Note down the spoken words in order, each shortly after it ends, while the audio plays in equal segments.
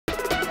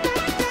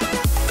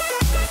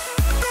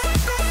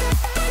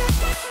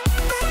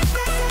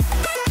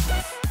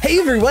Hey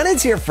everyone,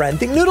 it's your friend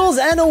Thinknoodles,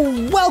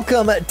 and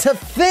welcome to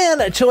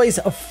Fan Choice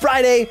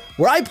Friday,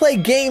 where I play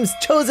games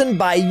chosen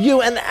by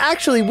you. And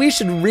actually, we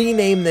should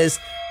rename this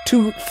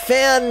to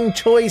Fan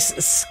Choice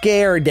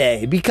Scare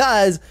Day,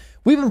 because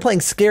we've been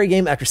playing scary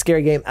game after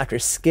scary game after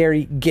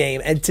scary game,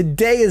 and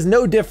today is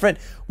no different.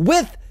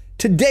 With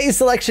today's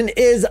selection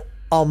is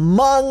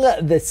Among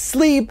the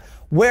Sleep,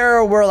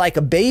 where we're like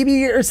a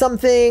baby or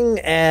something,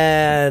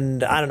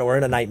 and I don't know, we're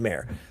in a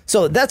nightmare.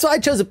 So that's why I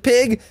chose a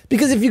pig,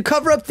 because if you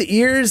cover up the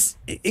ears,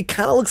 it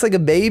kind of looks like a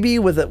baby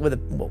with a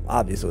well,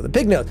 obviously with a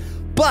pig nose.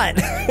 But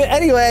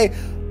anyway,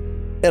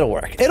 it'll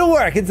work. It'll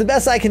work. It's the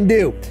best I can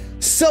do.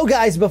 So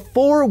guys,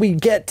 before we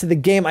get to the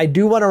game, I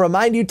do want to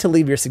remind you to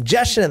leave your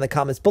suggestion in the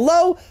comments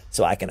below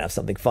so I can have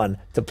something fun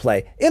to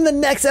play in the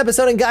next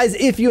episode. And guys,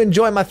 if you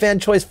enjoy my Fan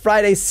Choice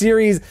Friday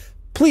series,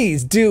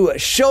 please do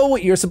show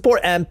your support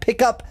and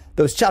pick up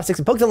those chopsticks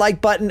and poke the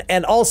like button,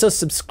 and also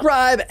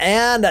subscribe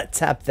and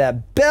tap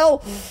that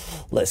bell.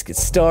 Let's get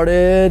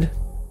started.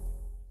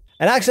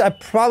 And actually, I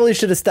probably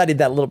should have studied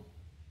that a little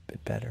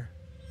bit better.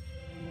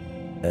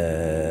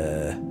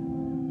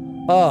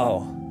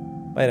 Oh,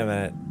 wait a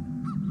minute.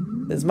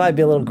 This might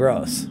be a little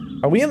gross.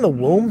 Are we in the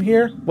womb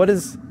here? What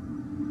is...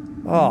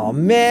 Oh,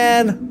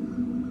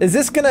 man. Is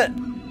this gonna...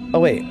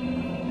 Oh, wait.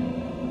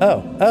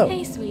 Oh.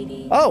 Hey,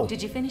 sweetie. Oh.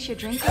 Did you finish your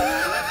drink?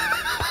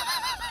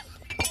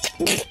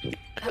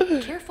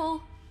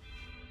 Careful.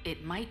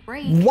 It might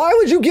break. Why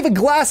would you give a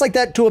glass like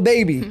that to a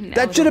baby?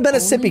 That should have been a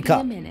sippy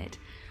cup. A minute.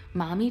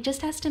 Mommy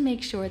just has to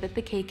make sure that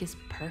the cake is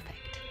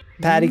perfect.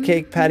 Patty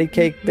cake,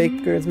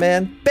 bakers,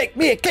 man. Bake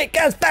me a cake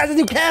as fast as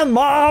you can,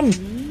 Mom!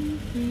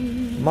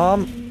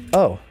 Mom?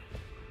 Oh.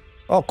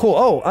 Oh, cool.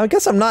 Oh, I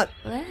guess I'm not...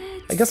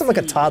 I guess I'm like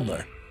a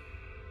toddler.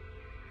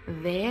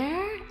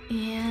 There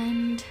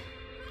and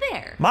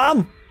there.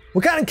 Mom!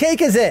 What kind of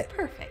cake is it?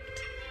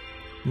 Perfect.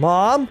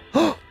 Mom?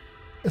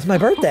 It's my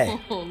birthday.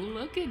 Oh,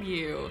 look at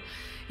you.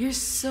 You're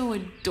so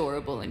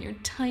adorable in your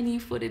tiny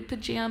footed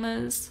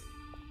pajamas.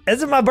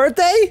 Is it my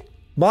birthday?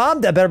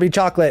 Mom, that better be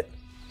chocolate.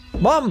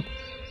 Mom,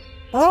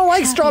 I don't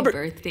like strawberry.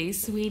 Happy birthday,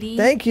 sweetie.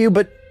 Thank you,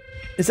 but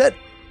is that...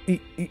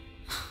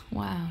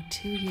 Wow,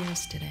 2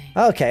 years today.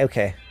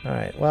 Okay. All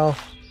right, well...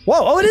 Whoa,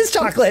 oh, it is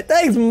chocolate.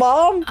 Thanks,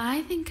 Mom.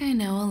 I think I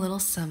know a little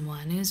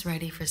someone who's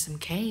ready for some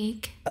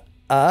cake.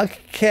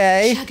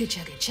 Okay. Chugga,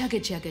 chugga,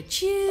 chugga, chugga,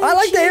 choo. I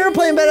like the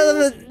airplane better than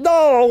the...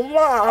 No,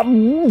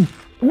 Mom.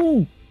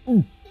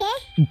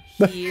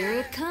 Here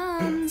it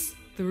comes.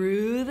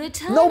 Through the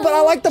tunnel. No, but I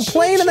like the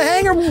plane and the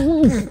hangar.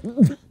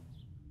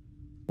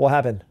 What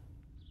happened?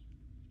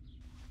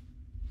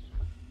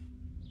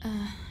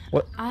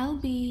 What? I'll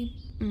be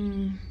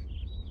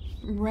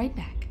right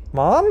back.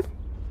 Mom?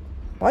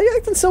 Why are you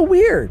acting so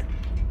weird?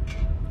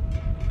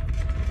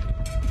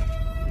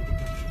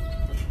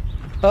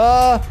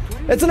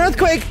 It's an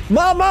earthquake!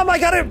 Mom, I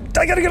gotta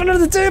get under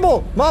the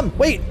table! Mom,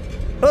 wait!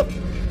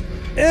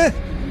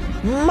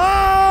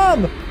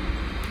 Mom!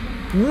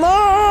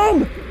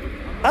 Mom!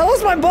 I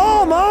lost my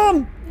ball,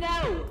 Mom!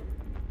 No!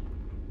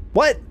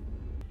 What?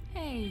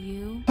 Hey,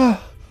 you.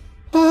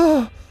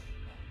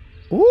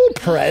 Ooh,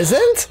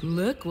 present?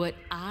 Look what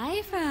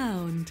I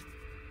found.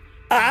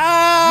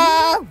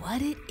 Ah! I wonder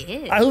what it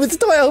is. I hope it's a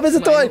toy, I hope it's a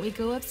Why toy! don't we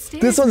go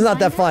upstairs This one's and not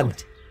that find fun.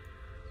 out?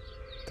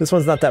 This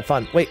one's not that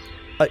fun. Wait.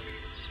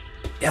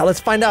 Yeah, let's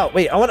find out.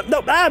 Wait, I want to...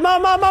 No! Ah,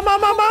 Mom!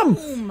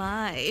 Oh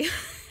my.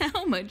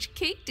 How much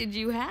cake did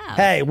you have?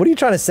 Hey, what are you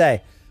trying to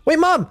say? Wait,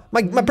 Mom!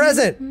 My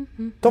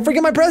present! Don't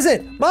forget my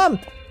present! Mom!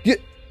 You...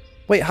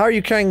 Wait, how are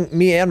you carrying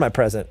me and my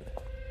present?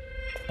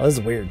 Oh, this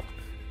is weird.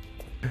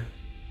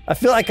 I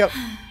feel like a...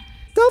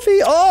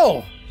 Selfie!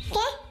 Oh!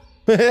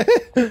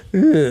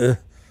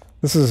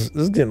 This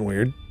is getting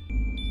weird.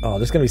 Oh,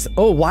 there's gonna be...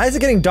 Oh, why is it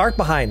getting dark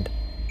behind?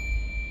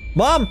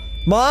 Mom!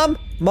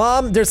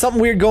 There's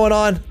something weird going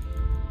on.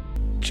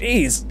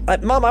 Jeez.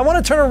 Mom, I want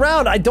to turn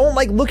around. I don't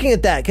like looking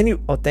at that. Can you...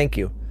 Oh, thank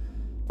you.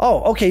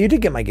 Oh, okay, you did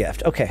get my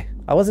gift. Okay.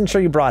 I wasn't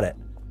sure you brought it.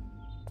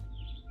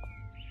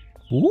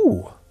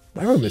 Ooh.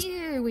 My room is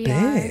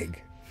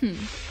big.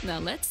 Now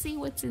let's see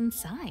what's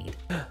inside.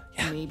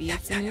 Maybe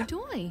it's a new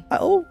toy.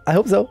 Oh, I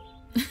hope so.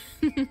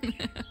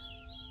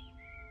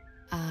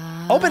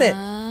 Open it.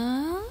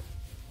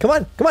 Come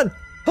on.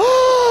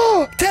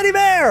 Oh, teddy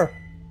bear.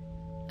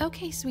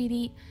 Okay,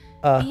 sweetie.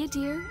 Be a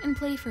dear and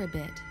play for a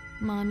bit.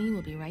 Mommy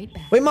will be right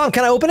back. Wait, Mom,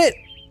 can I open it?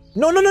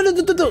 No.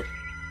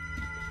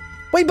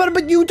 Wait,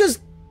 but you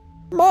just...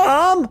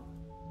 Mom!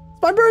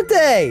 It's my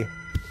birthday!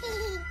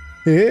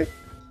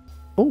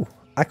 Oh,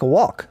 I can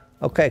walk.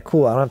 Okay,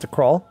 cool. I don't have to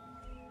crawl.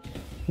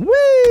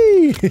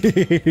 Whee!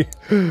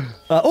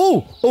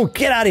 Oh,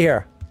 get out of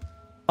here.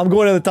 I'm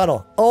going to the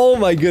tunnel. Oh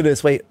my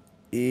goodness, wait.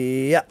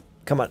 Yeah,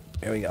 come on.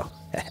 Here we go.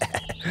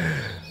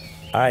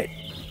 All right.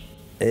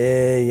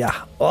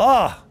 Yeah.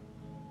 Oh!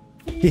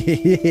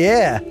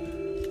 Yeah.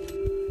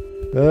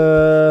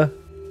 Oh.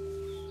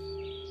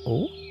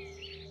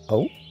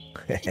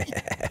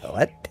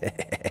 What?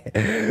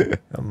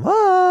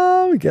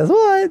 Mom, guess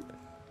what?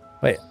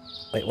 Wait,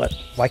 what?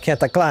 Why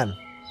can't I climb?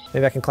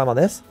 Maybe I can climb on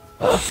this?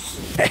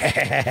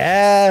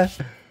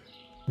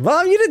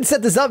 Mom, you didn't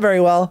set this up very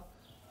well.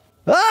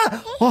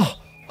 Ah!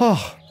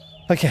 Oh,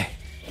 okay.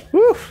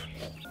 Woo!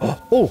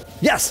 Oh,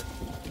 yes!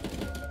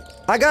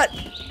 I got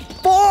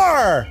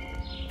 4!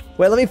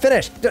 Wait, let me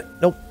finish.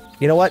 Nope.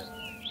 You know what?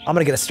 I'm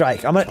gonna get a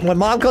strike. When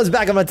Mom comes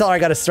back, I'm gonna tell her I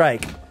got a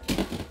strike.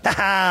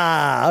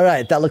 Haha! All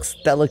right, that looks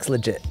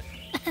legit.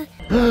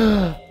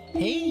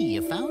 Hey,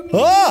 you found me.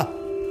 Ah!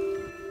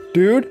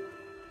 Dude.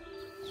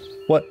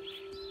 What?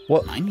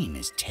 My name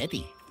is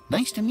Teddy.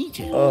 Nice to meet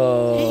you.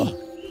 Hey,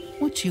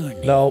 what's your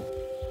name? Nope.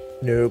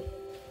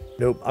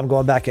 I'm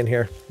going back in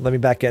here. Let me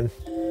back in.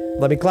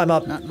 Let me climb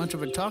up. Not much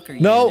of a talker.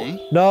 No.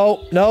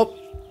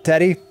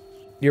 Teddy,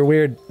 you're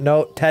weird.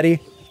 No,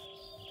 Teddy.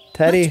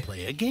 Let's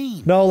play a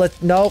game. No,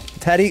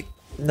 Teddy.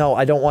 No,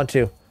 I don't want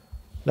to.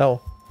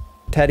 No,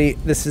 Teddy.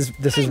 This is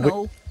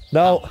No.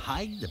 No. I'll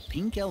hide the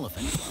pink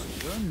elephant while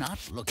you're not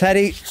looking.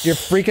 Teddy, you're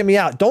freaking me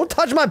out. Don't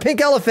touch my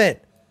pink elephant.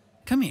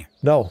 Come here.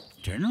 No.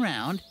 Turn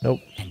around. Nope.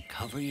 And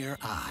cover your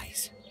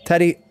eyes.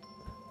 Teddy.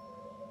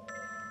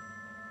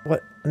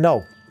 What?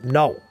 No.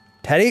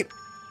 Teddy.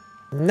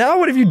 No,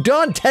 what have you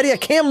done, Teddy? I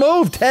can't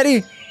move,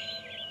 Teddy.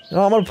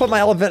 No, I'm gonna put my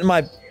elephant in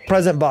my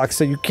present box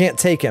so you can't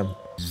take him.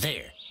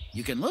 There.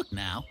 You can look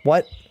now.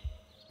 What?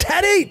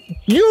 Teddy!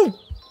 You,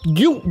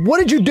 what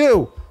did you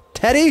do?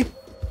 Teddy?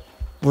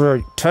 Where are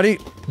you? Teddy,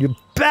 you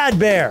bad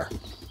bear.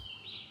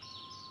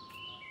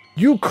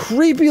 You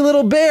creepy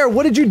little bear.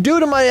 What did you do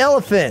to my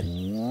elephant?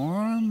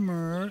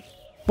 Warmer.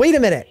 Wait a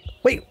minute.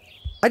 Wait,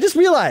 I just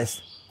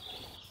realized.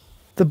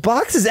 The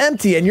box is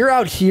empty and you're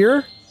out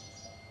here?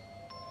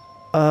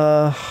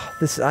 I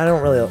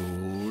don't really...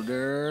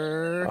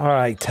 Older. All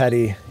right,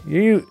 Teddy.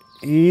 You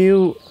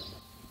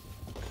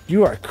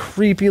are a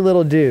creepy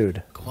little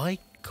dude. Quite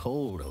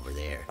cold over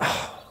there.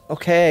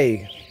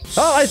 Okay.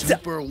 Oh,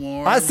 Super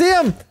warm. I see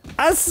him.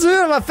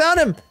 I found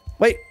him.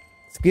 Wait,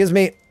 excuse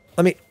me.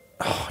 Let me...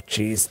 Oh,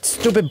 jeez.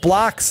 Stupid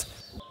blocks.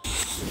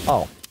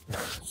 Oh.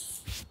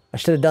 I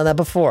should have done that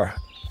before.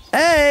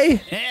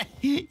 Hey!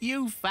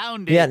 You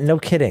found it. Yeah, no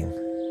kidding.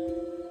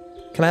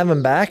 Can I have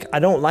him back? I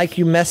don't like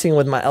you messing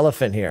with my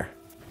elephant here.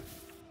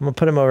 I'm gonna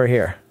put him over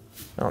here.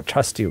 I don't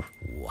trust you.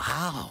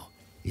 Wow.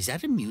 Is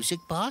that a music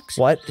box?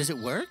 What? Does it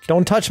work?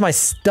 Don't touch my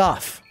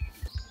stuff.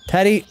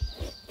 Teddy,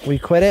 we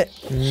quit it?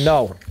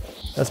 No.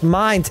 That's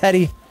mine,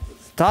 Teddy.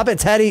 Stop it,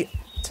 Teddy.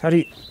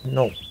 Teddy,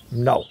 no.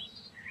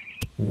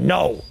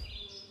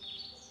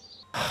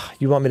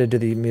 You want me to do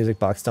the music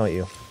box, don't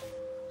you?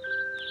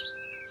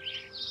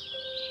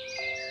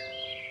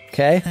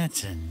 Okay.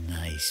 That's a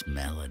nice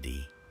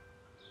melody.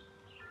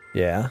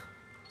 Yeah.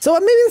 So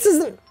maybe this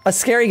isn't a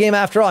scary game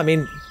after all. I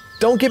mean,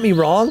 don't get me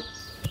wrong.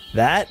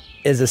 That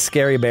is a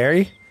scary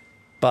berry.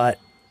 But,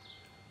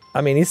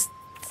 I mean, he's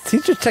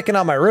just checking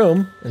out my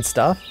room and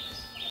stuff.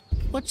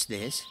 What's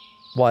this?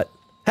 What?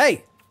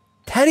 Hey!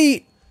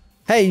 Teddy!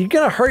 Hey, you're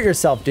gonna hurt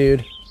yourself,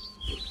 dude.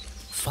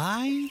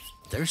 5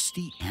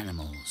 thirsty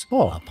animals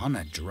upon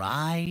a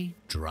dry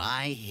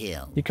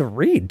hill. You can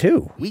read,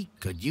 too. We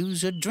could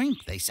use a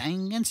drink, they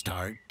sang and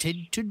started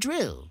to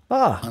drill.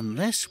 Ah.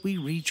 Unless we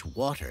reach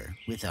water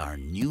with our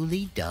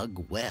newly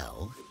dug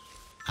well,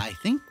 I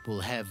think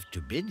we'll have to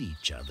bid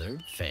each other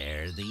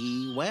fare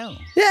thee well.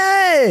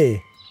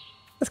 Yay!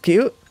 That's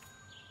cute.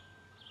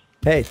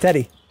 Hey,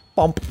 Teddy.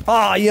 Bump.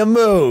 Ah, you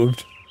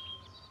moved.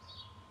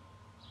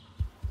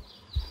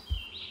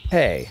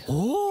 Hey.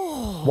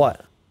 Oh.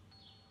 What?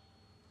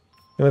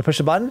 You want me to push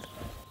the button?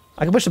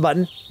 I can push the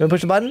button. You want to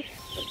push the button?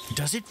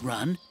 Does it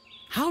run?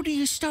 How do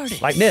you start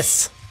it? Like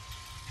this.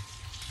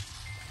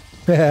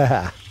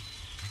 Round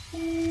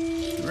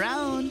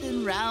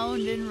and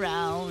round and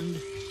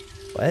round.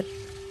 What?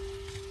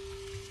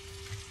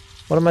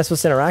 What am I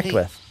supposed to interact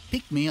with?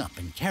 Pick me up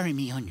and carry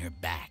me on your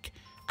back.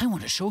 I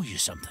want to show you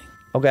something.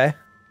 Okay.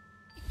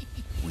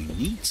 We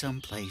need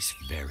someplace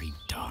very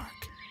dark.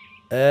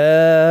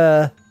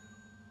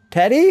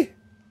 Teddy?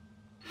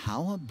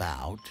 How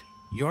about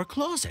your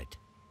closet?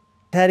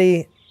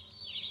 Teddy,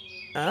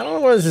 I don't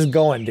know where this is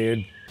going,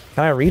 dude.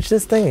 Can I reach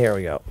this thing? Here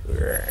we go.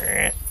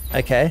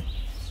 Okay.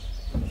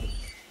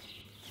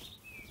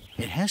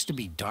 It has to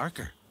be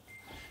darker.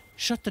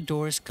 Shut the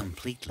doors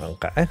completely.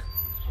 Okay.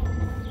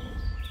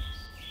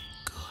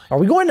 Good. Are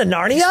we going to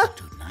Narnia?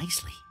 This will do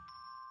nicely.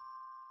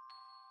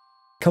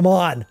 Come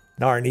on.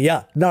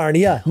 Narnia.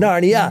 Narnia. There are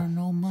Narnia.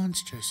 no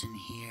monsters in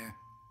here.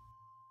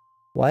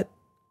 What?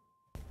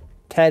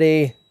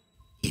 Teddy.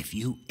 If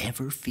you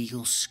ever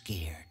feel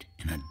scared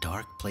in a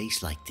dark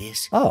place like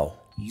this, Oh.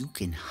 you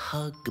can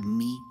hug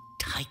me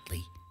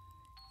tightly.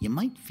 You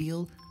might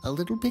feel a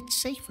little bit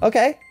safer.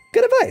 Okay.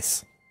 Good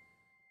advice.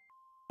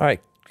 All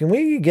right. Can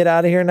we get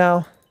out of here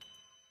now?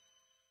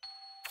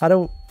 How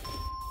do...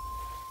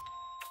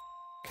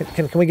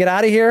 Can we get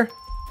out of here?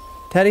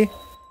 Teddy?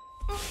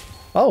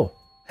 Oh.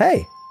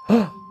 Hey.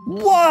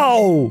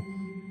 Whoa!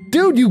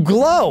 Dude, you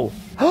glow!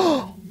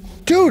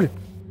 Dude!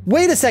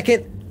 Wait a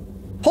second!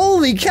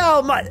 Holy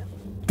cow!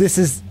 This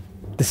is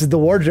the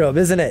wardrobe,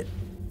 isn't it?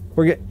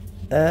 We're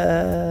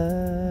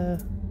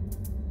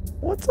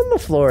what's on the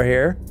floor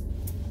here?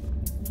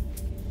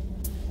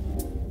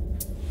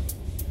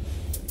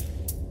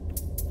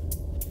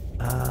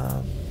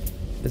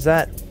 Is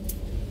that...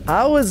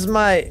 How is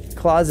my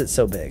closet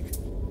so big?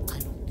 I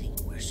don't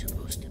think we're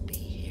supposed to be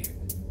here.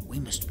 We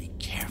must be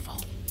careful.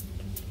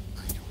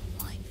 I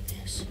don't like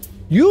this.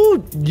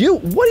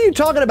 What are you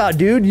talking about,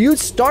 dude? You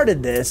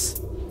started this.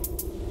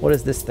 What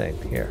is this thing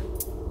here?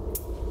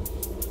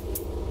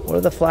 What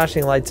are the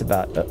flashing lights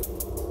about?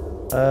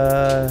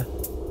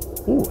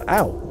 Ooh,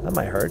 ow, that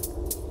might hurt.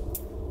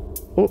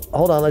 Oh,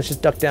 hold on, let's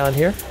just duck down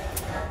here.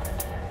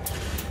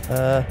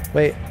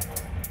 Wait.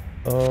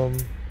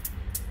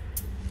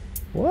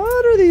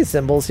 What are these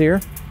symbols here?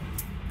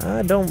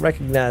 I don't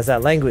recognize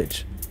that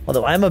language.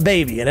 Although I'm a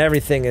baby and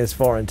everything is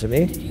foreign to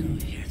me. Did you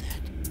hear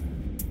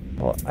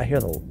that? Well, I hear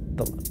the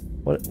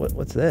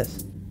what's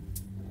this?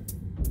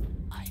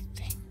 I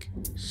think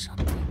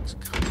something's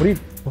coming. What do you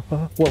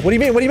what do you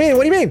mean? What do you mean?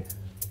 What do you mean?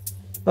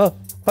 Oh,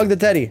 hug the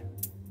teddy.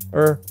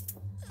 Or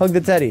hug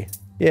the teddy.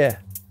 Yeah.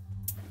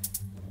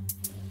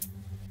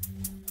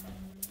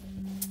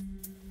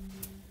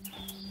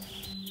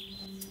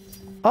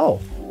 Oh.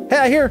 Hey,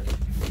 I hear.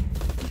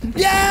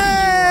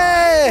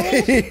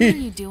 Yay! What are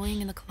you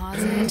doing in the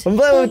closet? I'm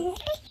playing with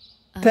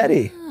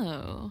Teddy.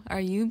 Oh, are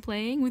you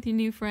playing with your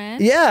new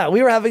friend? Yeah,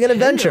 we were having an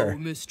adventure.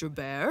 Hello, Mr.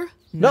 Bear.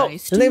 No,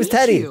 Nice his to name's meet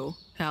Teddy. you.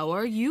 How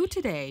are you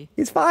today?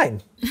 He's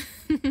fine.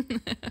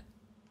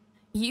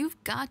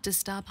 You've got to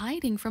stop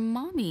hiding from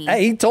Mommy.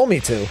 Hey, he told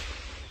me to.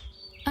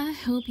 I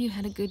hope you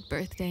had a good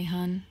birthday,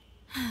 hon.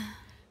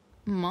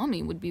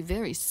 Mommy would be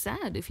very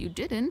sad if you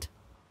didn't.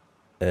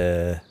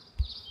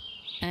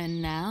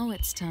 And now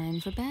it's time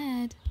for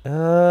bed.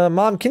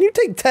 Mom, can you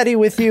take Teddy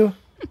with you?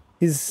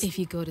 If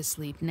you go to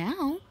sleep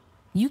now,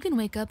 you can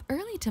wake up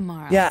early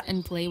tomorrow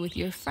and play with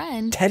your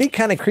friend. Teddy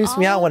kind of creeps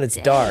me out when it's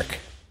day. dark.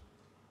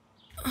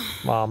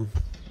 Mom.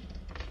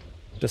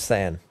 Just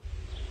saying.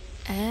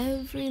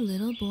 Every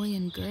little boy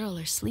and girl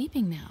are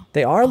sleeping now.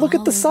 They are? Look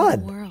at the all over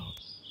sun. The world.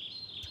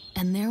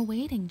 And they're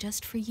waiting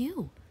just for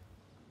you.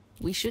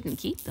 We shouldn't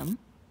keep them.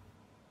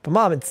 But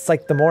Mom, it's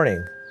like the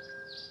morning.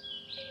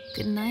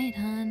 Good night,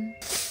 hon.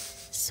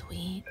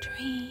 Sweet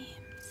dreams.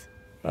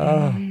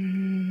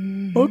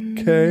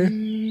 Okay.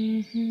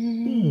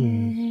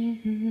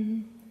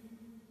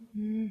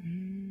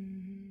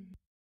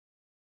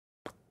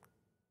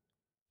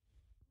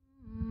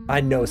 I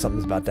know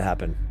something's about to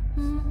happen.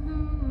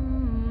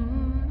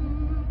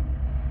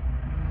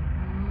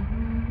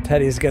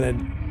 Teddy's gonna...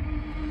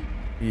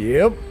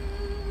 Yep.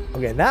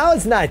 Okay, now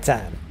it's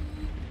nighttime.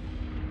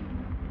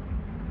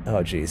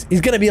 Oh, jeez.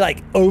 He's gonna be,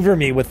 like, over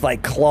me with,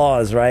 like,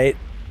 claws, right?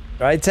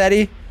 Right,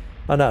 Teddy?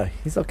 Oh, no.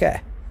 He's okay.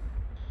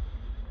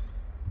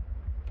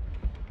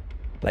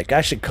 Like,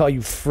 I should call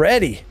you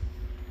Freddy.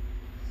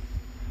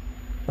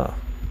 Huh.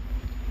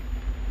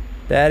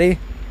 Daddy?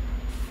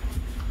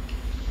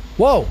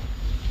 Whoa!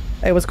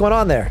 Hey, what's going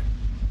on there?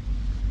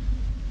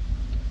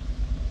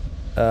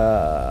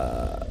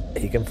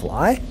 He can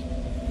fly?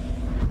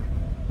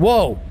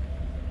 Whoa!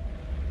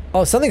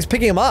 Oh, something's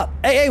picking him up.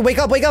 Hey, hey, wake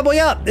up, wake up, wake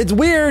up! It's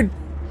weird!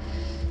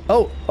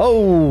 Oh,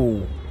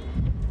 oh.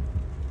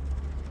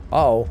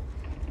 Uh-oh.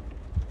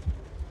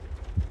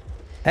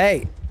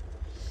 Hey.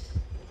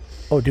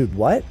 Oh, dude,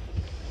 what?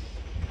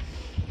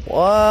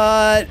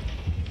 What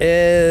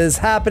is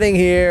happening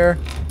here?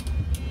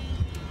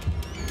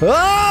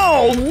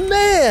 Oh,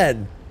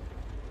 man!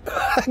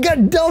 I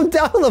got dumped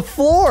down on the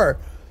floor!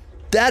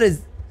 That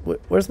is...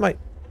 Where's my...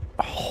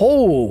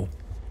 Oh.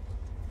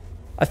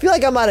 I feel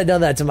like I might have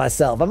done that to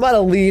myself. I might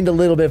have leaned a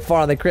little bit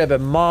far on the crib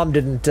and Mom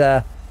didn't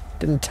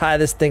tie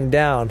this thing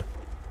down.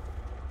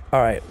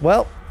 Alright,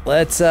 well,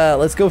 let's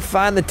go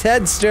find the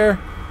Tedster.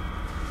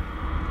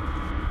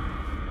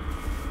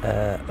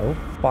 Oh,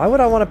 why would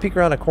I want to peek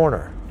around a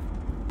corner?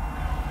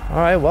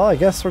 Alright, well, I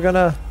guess we're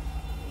gonna...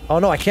 Oh,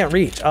 no, I can't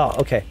reach. Oh,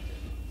 okay.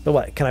 So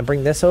what, can I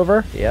bring this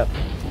over? Yep.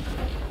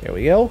 Here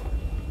we go.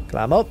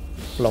 Climb up.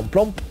 Plump,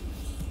 plump.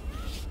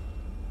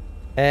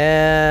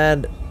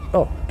 And...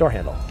 Oh, door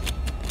handle.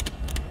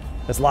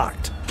 It's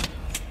locked.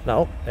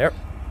 No, there.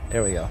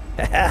 There we go.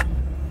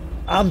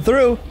 I'm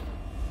through.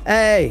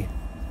 Hey.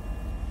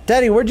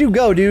 Teddy, where'd you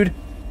go, dude?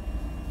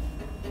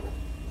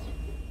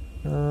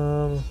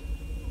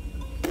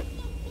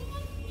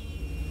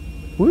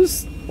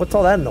 What's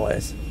all that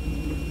noise?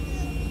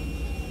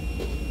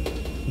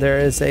 There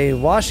is a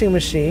washing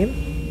machine.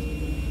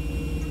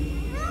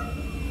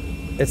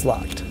 It's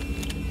locked.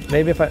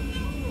 Maybe if I...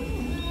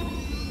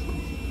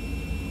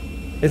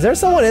 Is there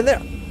someone in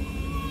there?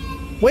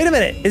 Wait a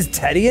minute, is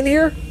Teddy in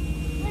here?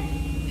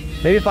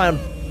 Maybe if I'm...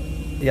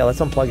 Yeah, let's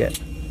unplug it.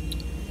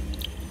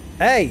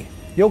 Hey,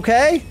 you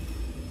okay?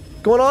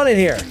 What's going on in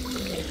here?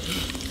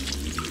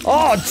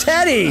 Oh,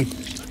 Teddy!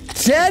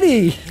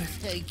 Teddy!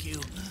 Thank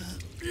you.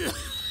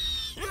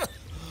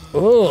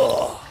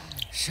 Ugh.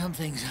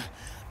 Something's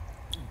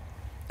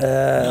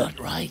not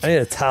right. I need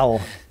a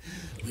towel.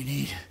 We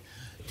need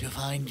to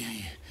find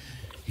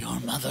your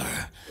mother.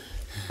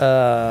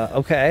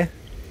 Okay.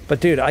 But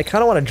dude, I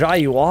kind of want to dry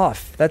you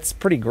off. That's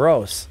pretty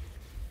gross.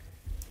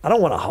 I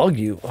don't want to hug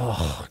you.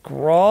 Oh,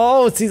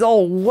 gross. He's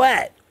all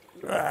wet.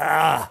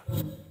 Ah.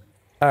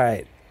 All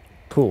right.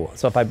 Cool.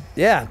 So if I,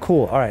 yeah,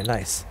 cool. All right,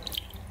 nice.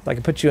 If I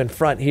can put you in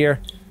front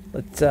here,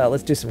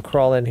 let's do some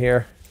crawling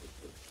here.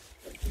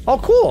 Oh,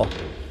 cool.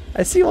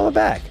 I see you on my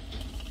back.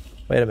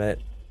 Wait a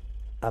minute.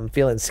 I'm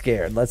feeling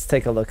scared. Let's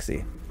take a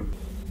look-see.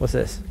 What's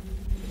this?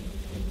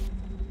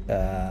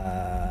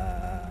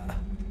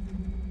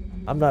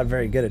 I'm not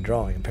very good at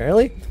drawing,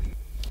 apparently.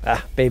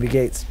 Ah, baby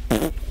gates.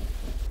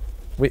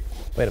 Wait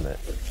a minute.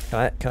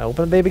 Can I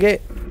open a baby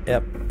gate?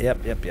 Yep.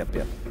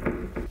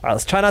 Alright,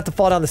 let's try not to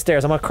fall down the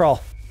stairs. I'm gonna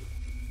crawl.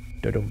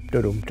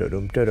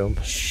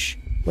 Shh.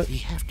 What? We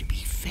have to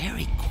be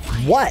very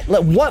quiet. What?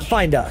 Let what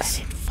find us?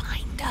 Let it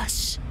find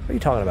us. What are you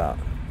talking about?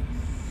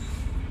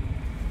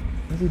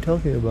 What are you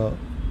talking about?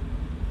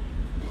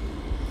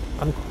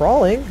 I'm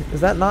crawling.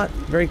 Is that not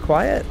very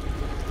quiet?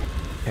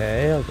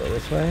 Okay, I'll go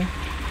this way.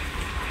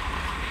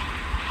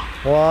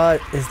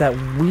 What is that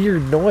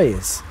weird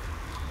noise?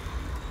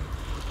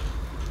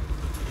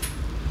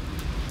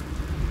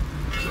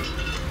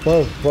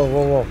 Whoa.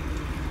 Oh,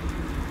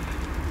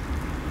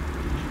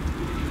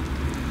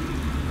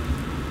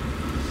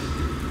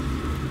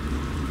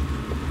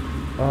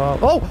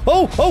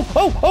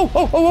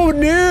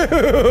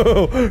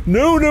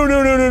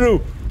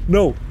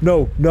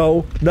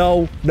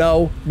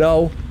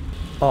 no.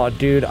 Oh,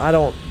 dude, I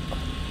don't.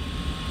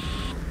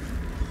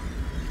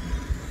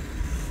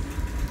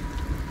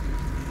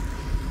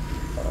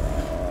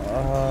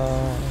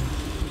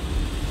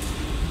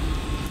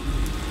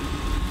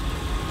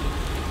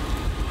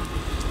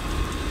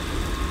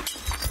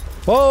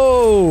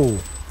 Whoa!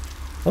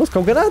 Those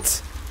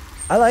coconuts?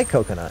 I like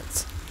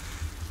coconuts.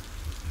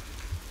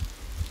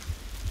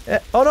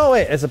 Oh no,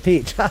 wait, it's a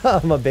peach.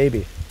 I'm a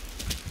baby.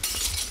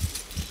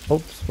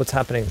 Oops, what's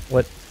happening?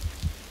 What?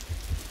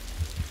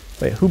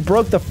 Wait, who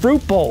broke the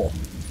fruit bowl?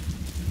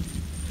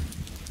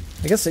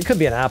 I guess it could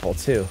be an apple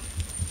too.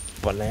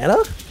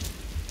 Banana?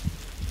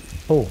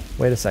 Oh,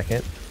 wait a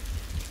second.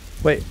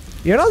 Wait,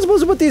 you're not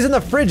supposed to put these in the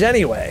fridge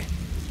anyway.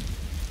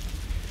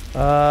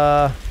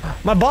 My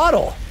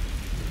bottle.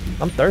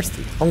 I'm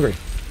thirsty, hungry.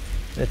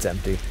 It's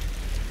empty.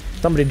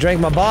 Somebody drank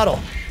my bottle.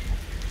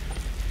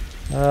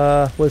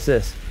 What's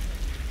this?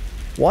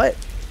 What?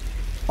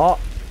 Oh,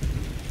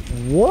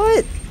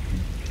 what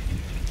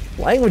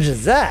language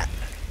is that?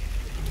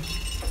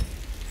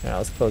 Alright,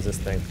 let's close this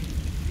thing.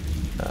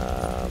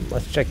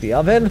 Let's check the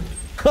oven.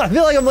 I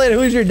feel like I'm playing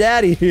Who's Your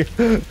Daddy here.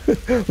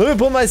 Let me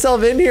put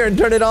myself in here and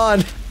turn it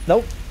on.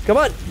 Nope. Come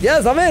on.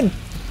 Yes, I'm in.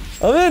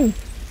 I'm in.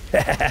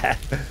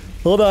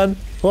 Hold on.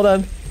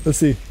 Let's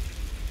see.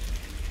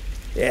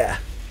 Yeah.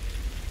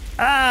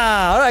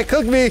 Ah, alright,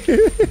 cook me.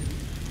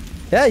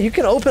 Yeah, you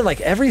can open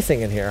like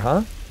everything in here,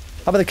 huh?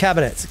 How about the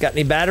cabinets? Got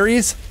any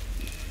batteries?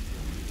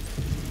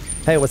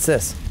 Hey, what's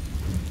this?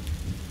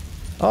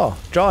 Oh,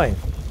 drawing.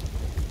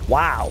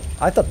 Wow,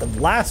 I thought the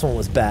last one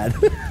was bad.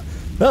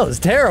 That was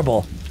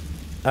terrible.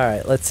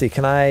 Alright, let's see,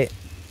 can I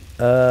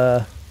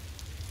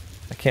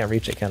can't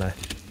reach it, can I?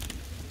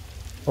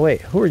 Oh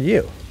wait, who are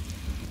you?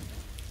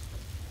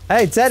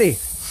 Hey, Teddy!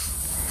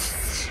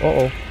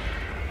 Uh-oh.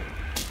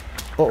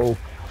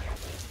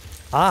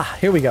 Ah,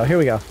 here we go.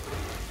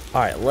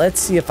 Alright, let's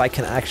see if I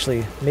can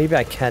actually... Maybe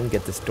I can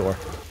get this door.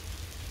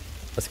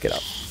 Let's get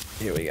up.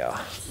 Here we go.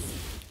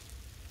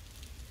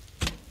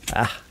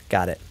 Ah,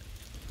 got it.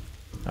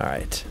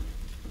 Alright.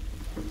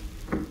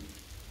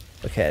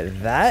 Okay,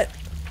 that...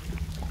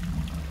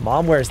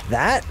 Mom, where's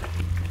that?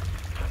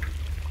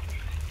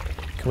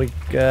 Can we...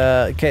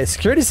 okay,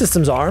 security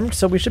system's armed,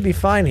 so we should be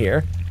fine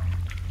here.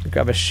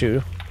 Grab a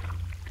shoe.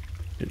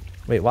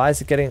 Wait, why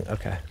is it getting...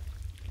 Okay.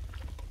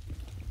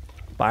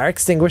 Fire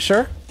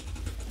extinguisher.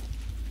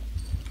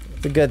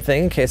 It's a good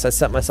thing in case I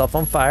set myself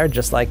on fire,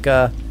 just like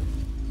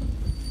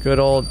good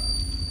old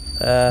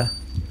ooh,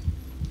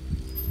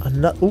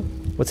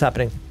 what's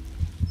happening?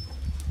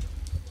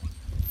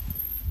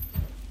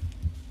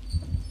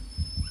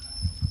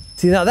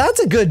 See, now that's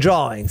a good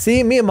drawing.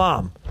 See, me and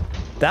Mom.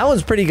 That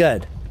one's pretty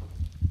good.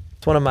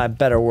 It's one of my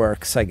better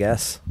works, I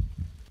guess.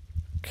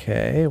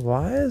 Okay,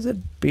 why is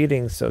it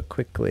beating so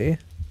quickly?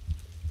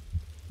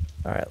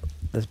 Alright,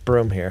 this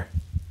broom here.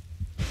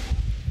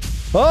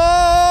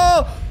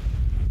 Oh!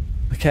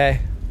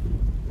 Okay.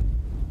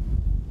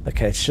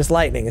 Okay, it's just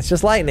lightning. It's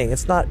just lightning.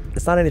 It's not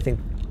anything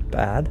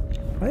bad,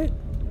 right?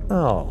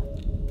 Oh,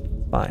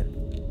 fine.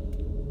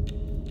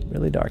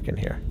 Really dark in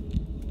here.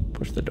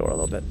 Push the door a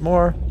little bit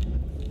more.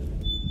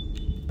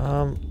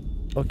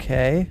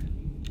 Okay.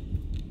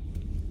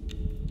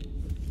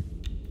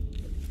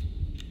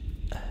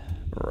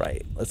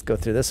 Right, let's go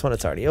through this one.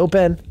 It's already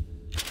open.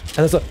 And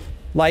there's a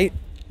light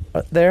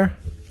there.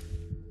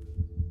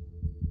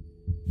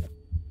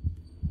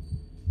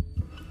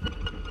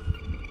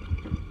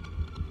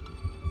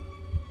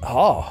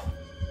 Oh.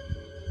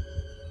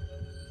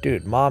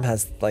 Dude, Mom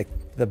has like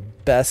the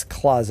best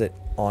closet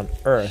on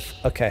earth.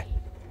 Okay.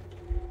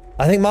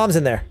 I think Mom's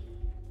in there.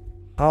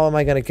 How am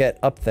I gonna get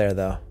up there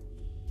though?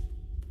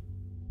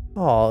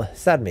 Oh,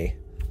 sad me.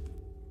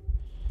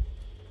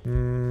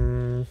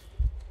 No,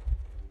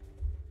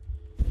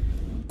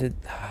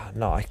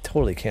 I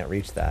totally can't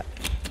reach that.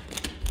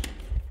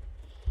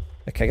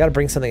 Okay, I gotta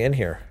bring something in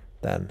here,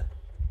 then.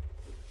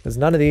 There's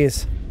none of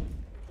these.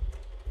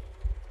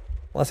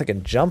 Unless I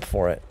can jump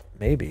for it.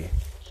 Maybe.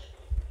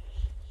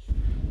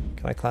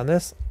 Can I climb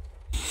this?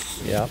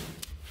 Yep.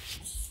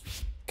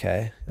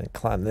 Okay, and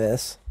climb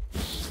this.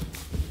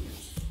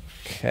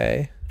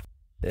 Okay.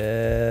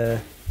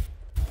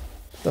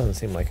 Doesn't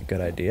seem like a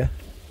good idea.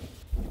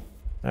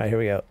 Alright, here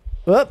we go.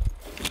 Whoop!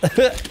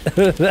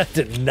 That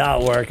did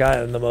not work. I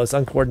am the most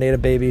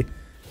uncoordinated baby.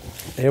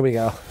 Here we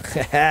go.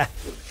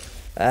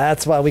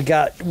 That's why we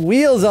got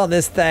wheels on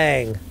this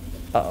thing.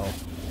 Uh-oh.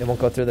 It won't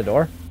go through the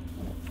door?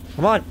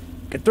 Come on!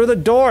 Get through the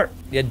door,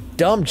 you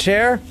dumb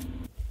chair!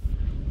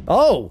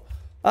 Oh!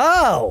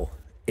 Oh!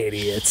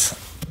 Idiots.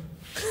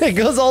 It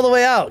goes all the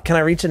way out. Can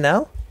I reach it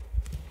now?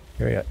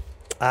 Here we go.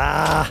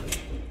 Ah!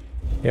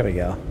 Here we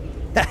go.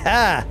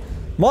 Haha!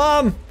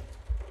 Mom!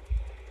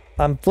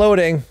 I'm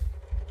floating.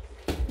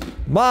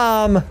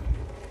 Mom!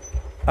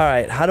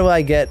 Alright, how do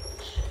I get...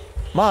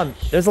 Mom,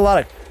 there's a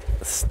lot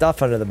of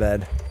stuff under the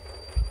bed.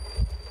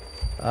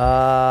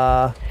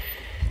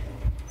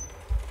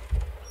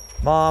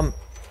 Mom!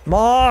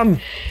 Mom!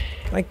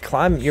 Can I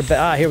climb your bed?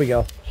 Ah, here we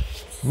go.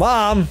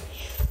 Mom!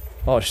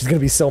 Oh, she's gonna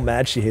be so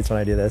mad. She hates when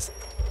I do this.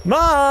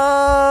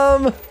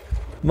 Mom!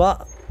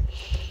 What?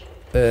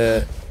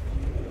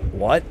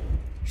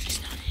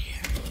 She's not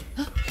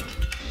here.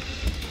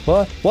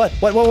 What?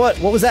 What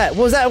was that?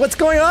 What was that? What's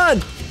going on?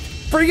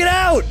 Freak it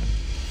out!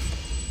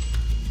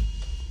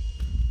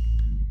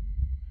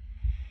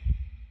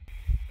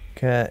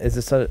 Is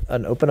this an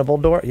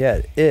openable door? Yeah,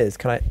 it is.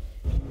 Can I?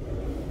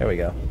 There we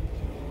go.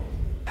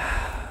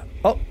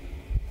 Oh!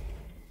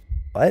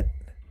 What?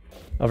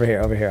 Over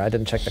here, over here. I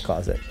didn't check the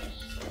closet.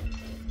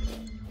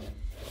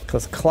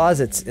 Because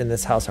closets in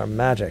this house are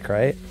magic,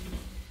 right?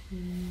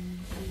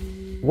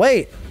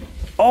 Wait!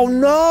 Oh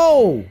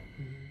no!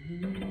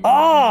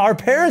 Ah, our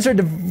parents are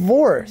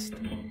divorced.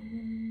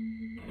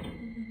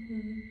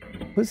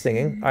 Who's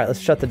singing? Alright,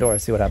 let's shut the door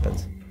and see what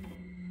happens.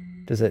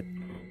 Does it...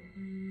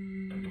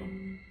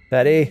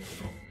 Daddy?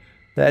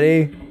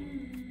 Daddy?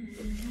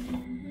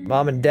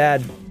 Mom and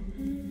Dad.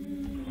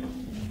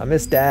 I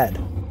miss Dad.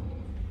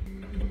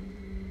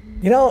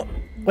 You know,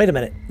 wait a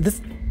minute. This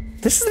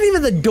isn't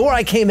even the door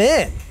I came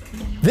in.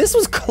 This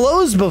was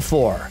closed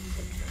before.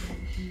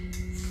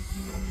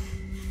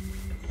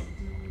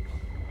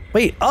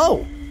 Wait,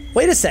 oh!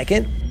 Wait a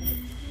second.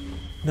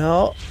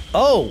 No.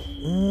 Oh!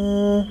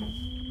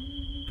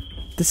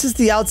 This is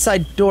the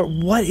outside door.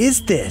 What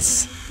is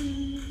this?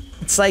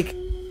 It's like...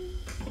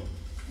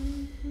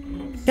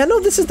 Yeah,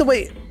 no, this is the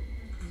way...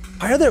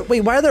 Why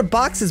are there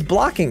boxes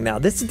blocking now?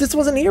 This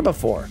wasn't here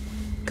before.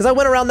 Because I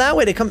went around that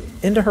way to come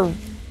into her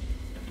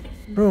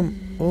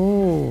room.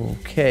 Oh,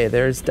 okay,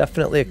 there's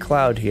definitely a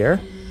cloud here.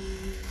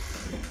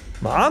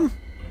 Mom?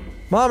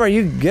 Mom, are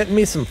you getting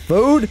me some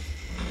food?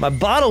 My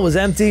bottle was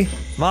empty.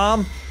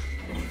 Mom?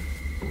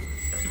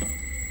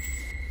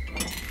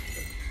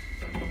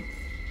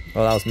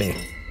 Oh, that was me.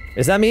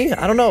 Is that me?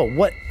 I don't know.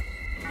 What?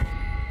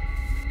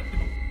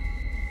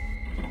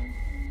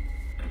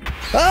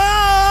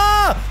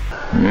 Ah!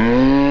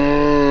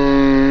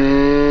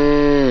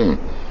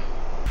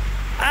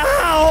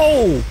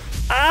 Ow!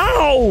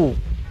 Ow!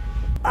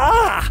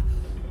 Ah!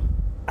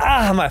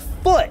 Ah, my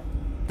foot!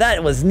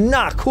 That was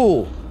not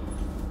cool.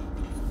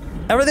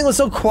 Everything was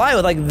so quiet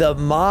with like the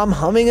mom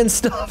humming and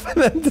stuff, and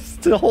then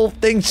the whole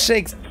thing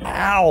shakes.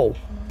 Ow!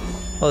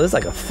 Oh, this is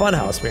like a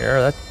funhouse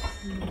mirror.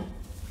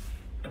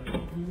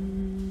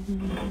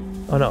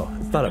 Oh no,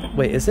 it's not a...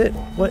 Wait, is it?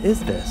 What is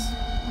this?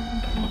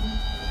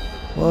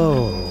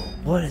 Whoa,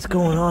 what is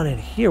going on in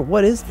here?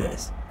 What is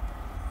this?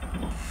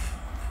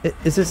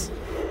 Is this...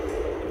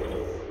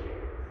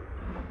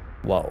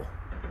 Whoa.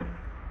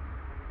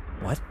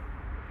 What?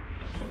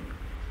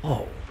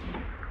 Whoa.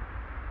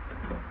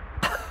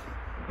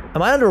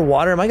 Am I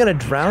underwater? Am I gonna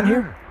drown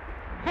here?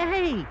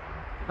 Hey!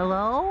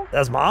 Hello?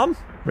 That's Mom?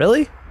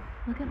 Really?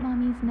 Look at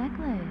Mommy's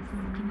necklace.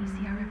 Can you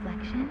see our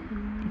reflection?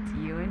 It's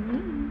you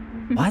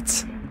and me. What?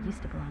 It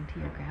used to belong to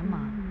your grandma.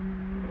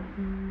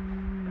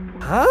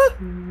 Huh?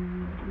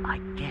 I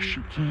guess she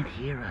can't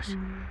hear us.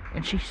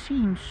 And she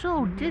seems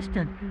so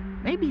distant.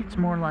 Maybe it's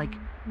more like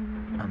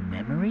a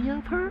memory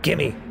of her?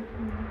 Gimme.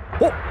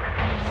 Whoa.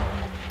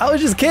 I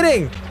was just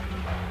kidding.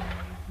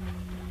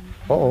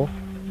 Uh-oh.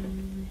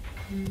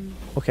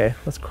 Okay,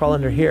 let's crawl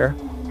under here.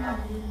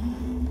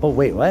 Oh,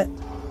 wait, what?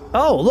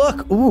 Oh,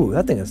 look! Ooh,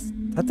 that thing looks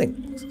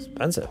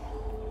expensive.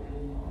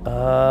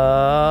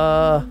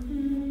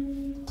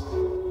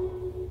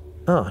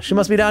 Oh, she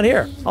must be down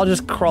here. I'll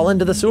just crawl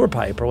into the sewer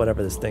pipe or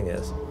whatever this thing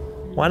is.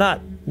 Why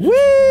not?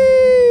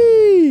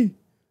 Whee!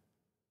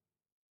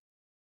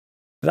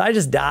 Did I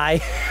just die?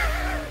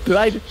 Did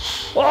I?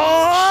 Oh!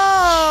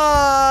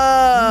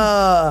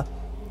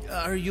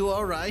 Are you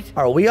all right?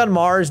 Are we on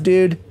Mars,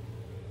 dude?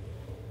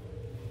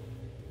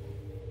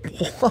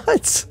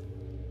 What?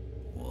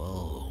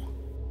 Whoa.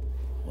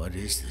 What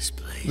is this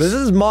place? This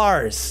is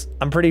Mars,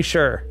 I'm pretty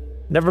sure.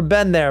 Never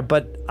been there,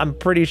 but I'm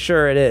pretty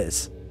sure it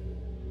is.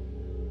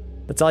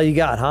 That's all you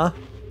got, huh?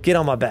 Get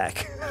on my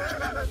back.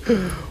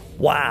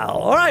 Wow.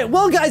 All right,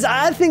 well, guys,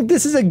 I think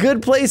this is a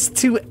good place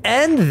to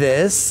end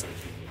this.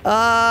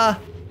 No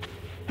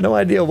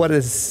idea what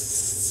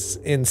is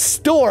in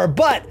store,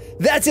 but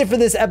that's it for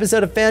this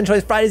episode of Fan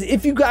Choice Fridays.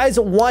 If you guys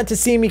want to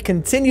see me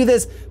continue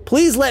this,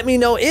 please let me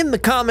know in the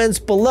comments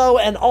below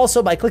and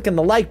also by clicking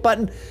the like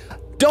button.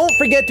 Don't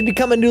forget to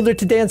become a Noodler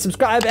today and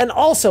subscribe. And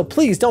also,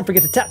 please don't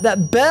forget to tap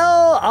that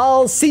bell.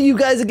 I'll see you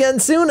guys again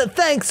soon.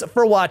 Thanks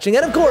for watching.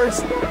 And of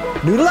course,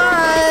 Noodle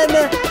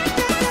on!